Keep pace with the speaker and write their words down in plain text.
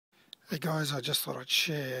Hey guys, I just thought I'd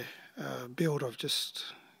share a build I've just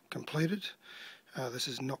completed. This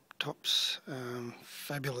is Knoptop's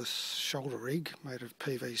fabulous shoulder rig made of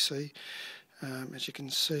PVC. As you can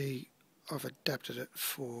see, I've adapted it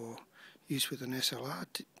for use with an SLR,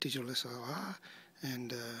 digital SLR,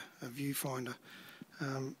 and a viewfinder.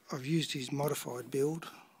 I've used his modified build,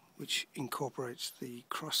 which incorporates the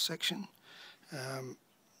cross section.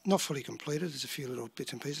 Not fully completed, there's a few little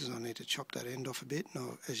bits and pieces. I need to chop that end off a bit.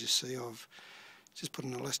 And as you see, I've just put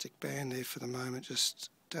an elastic band there for the moment, just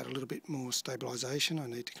to add a little bit more stabilisation. I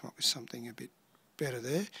need to come up with something a bit better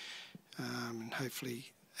there, and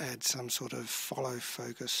hopefully add some sort of follow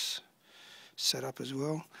focus setup as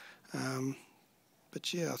well.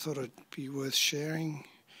 But yeah, I thought it'd be worth sharing.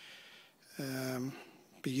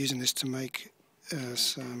 Be using this to make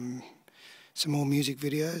some more music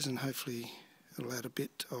videos, and hopefully it'll add a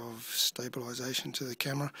bit of stabilisation to the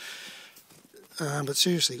camera. But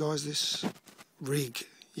seriously guys, this rig,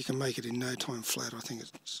 you can make it in no time flat. I think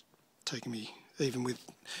it's taken me, even with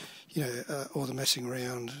all the messing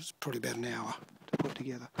around, it's probably about an hour to put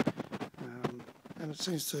together. And it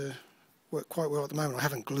seems to work quite well at the moment. I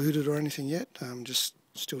haven't glued it or anything yet, I'm just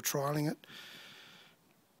still trialling it,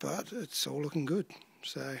 but it's all looking good.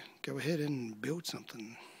 So go ahead and build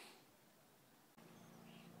something.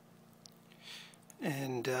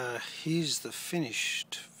 And here's the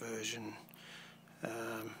finished version.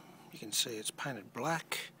 You can see it's painted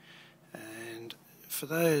black, and for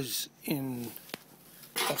those in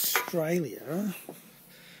Australia,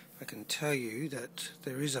 I can tell you that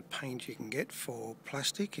there is a paint you can get for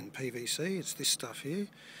plastic in PVC. It's this stuff here.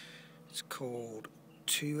 It's called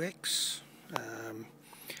 2X.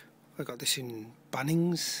 I got this in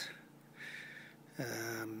Bunnings.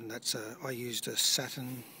 I used a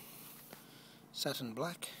satin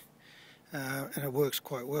black, and it works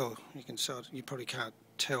quite well. You probably can't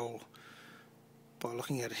tell by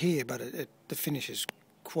looking at it here, but the finish is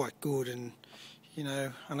quite good, and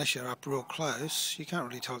unless you're up real close, you can't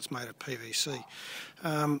really tell it's made of PVC.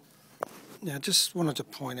 Now, just wanted to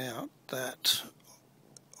point out that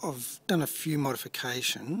I've done a few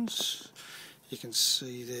modifications. You can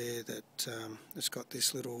see there that it's got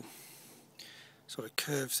this little sort of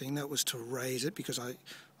curve thing. That was to raise it, because I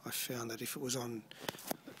found that if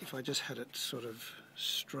I just had it sort of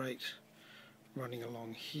straight running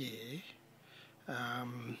along here,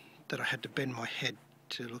 that I had to bend my head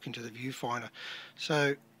to look into the viewfinder.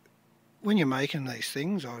 So when you're making these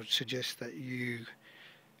things, I would suggest that you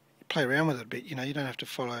play around with it a bit. You don't have to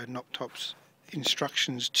follow Knoptop's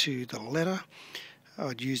instructions to the letter.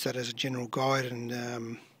 I'd use that as a general guide, and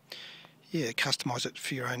customise it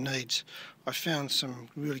for your own needs. I found some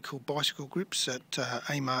really cool bicycle grips at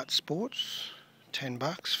Amart Sports.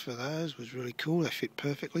 $10 for those, was really cool. They fit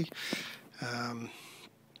perfectly.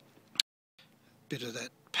 Bit of that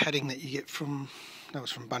padding that you get that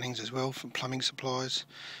was from Bunnings as well, from plumbing supplies,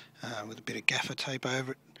 with a bit of gaffer tape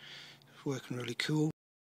over it. It's working really cool.